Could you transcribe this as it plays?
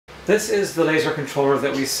This is the laser controller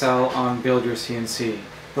that we sell on BuildYourCNC.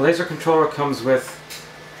 The laser controller comes with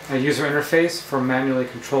a user interface for manually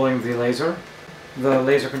controlling the laser. The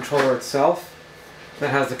laser controller itself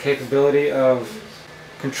that has the capability of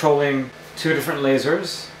controlling 2 different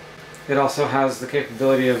lasers. It also has the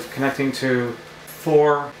capability of connecting to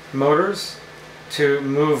 4 motors to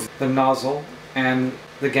move the nozzle and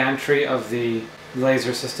the gantry of the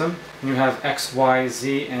laser system. You have X, Y,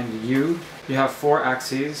 Z, and U. You have 4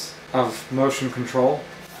 axes of motion control.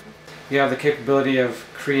 You have the capability of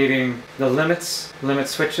creating the limit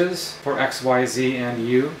switches for X, Y, Z, and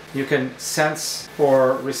U. You can sense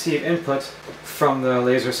or receive input from the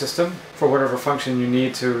laser system for whatever function you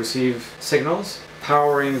need to receive signals,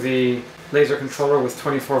 powering the laser controller with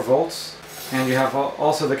 24 volts. And you have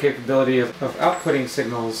also the capability of outputting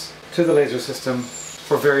signals to the laser system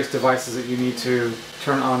for various devices that you need to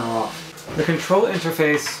turn on or off. The control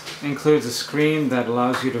interface includes a screen that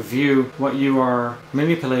allows you to view what you are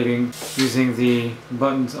manipulating using the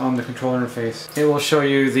buttons on the control interface. It will show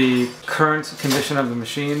you the current condition of the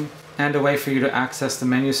machine and a way for you to access the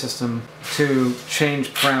menu system to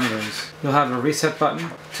change parameters. You'll have a reset button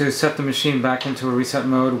to set the machine back into a reset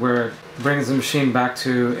mode where it brings the machine back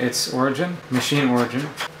to its origin, machine origin.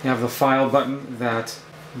 You have the file button that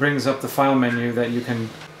brings up the file menu that you can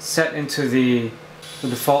set into the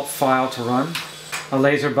default file to run. A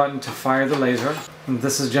laser button to fire the laser, and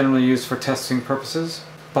this is generally used for testing purposes.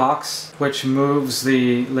 Box, which moves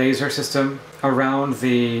the laser system around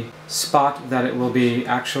the spot that it will be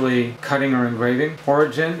actually cutting or engraving.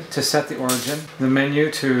 Origin to set the origin. The menu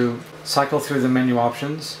to cycle through the menu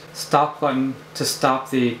options. Stop button to stop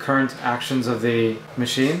the current actions of the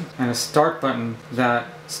machine. And a start button that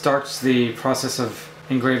starts the process of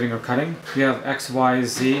engraving or cutting. You have X, Y,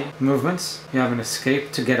 Z movements. You have an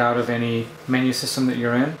escape to get out of any menu system that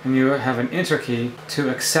you're in. And you have an enter key to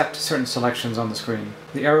accept certain selections on the screen.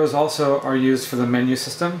 The arrows also are used for the menu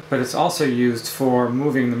system, but it's also used for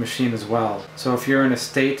moving the machine as well. So if you're in a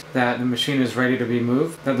state that the machine is ready to be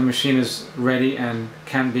moved, that the machine is ready and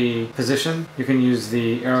can be positioned, you can use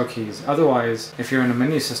the arrow keys. Otherwise, if you're in a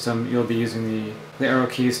menu system, you'll be using the arrow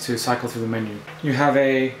keys to cycle through the menu. You have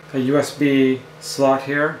a USB slot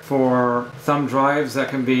here for thumb drives that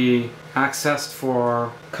can be accessed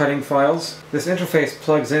for cutting files. This interface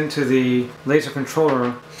plugs into the laser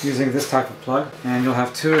controller using this type of plug, and you'll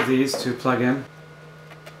have 2 of these to plug in.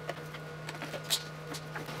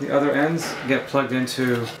 The other ends get plugged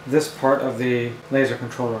into this part of the laser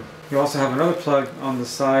controller. You also have another plug on the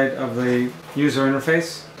side of the user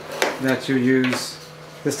interface that you use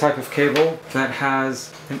this type of cable that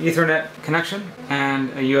has an Ethernet connection and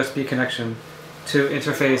a USB connection to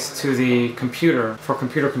interface to the computer for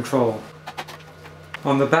computer control.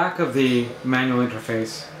 On the back of the manual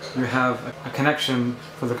interface, you have a connection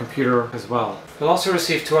for the computer as well. You'll also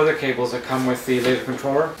receive 2 other cables that come with the laser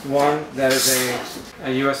controller. One that is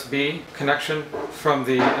a USB connection from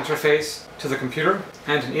the interface to the computer,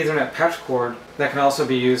 and an Ethernet patch cord that can also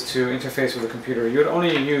be used to interface with the computer. You would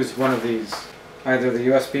only use one of these, either the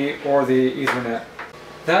USB or the Ethernet.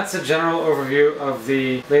 That's a general overview of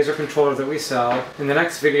the laser controller that we sell. In the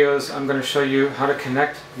next videos, I'm going to show you how to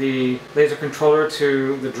connect the laser controller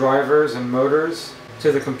to the drivers and motors,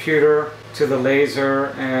 to the computer, to the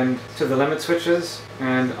laser, and to the limit switches.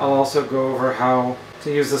 And I'll also go over how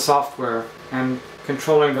to use the software and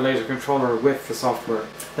controlling the laser controller with the software.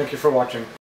 Thank you for watching.